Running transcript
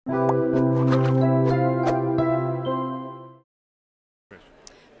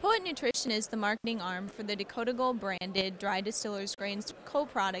Poet Nutrition is the marketing arm for the Dakota Gold branded dry distillers grains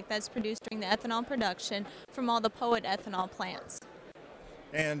co-product that's produced during the ethanol production from all the Poet ethanol plants.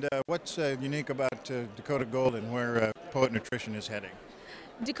 And what's unique about Dakota Gold and where Poet Nutrition is heading?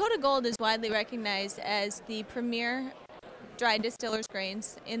 Dakota Gold is widely recognized as the premier dry distillers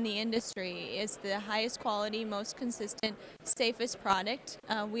grains in the industry. It's the highest quality, most consistent, safest product.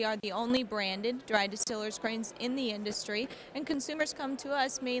 We are the only branded dry distillers grains in the industry, and consumers come to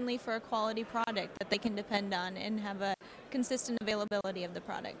us mainly for a quality product that they can depend on and have a consistent availability of the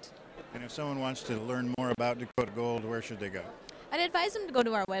product. And if someone wants to learn more about Dakota Gold, where should they go? I'd advise them to go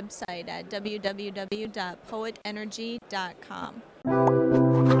to our website at www.poetenergy.com.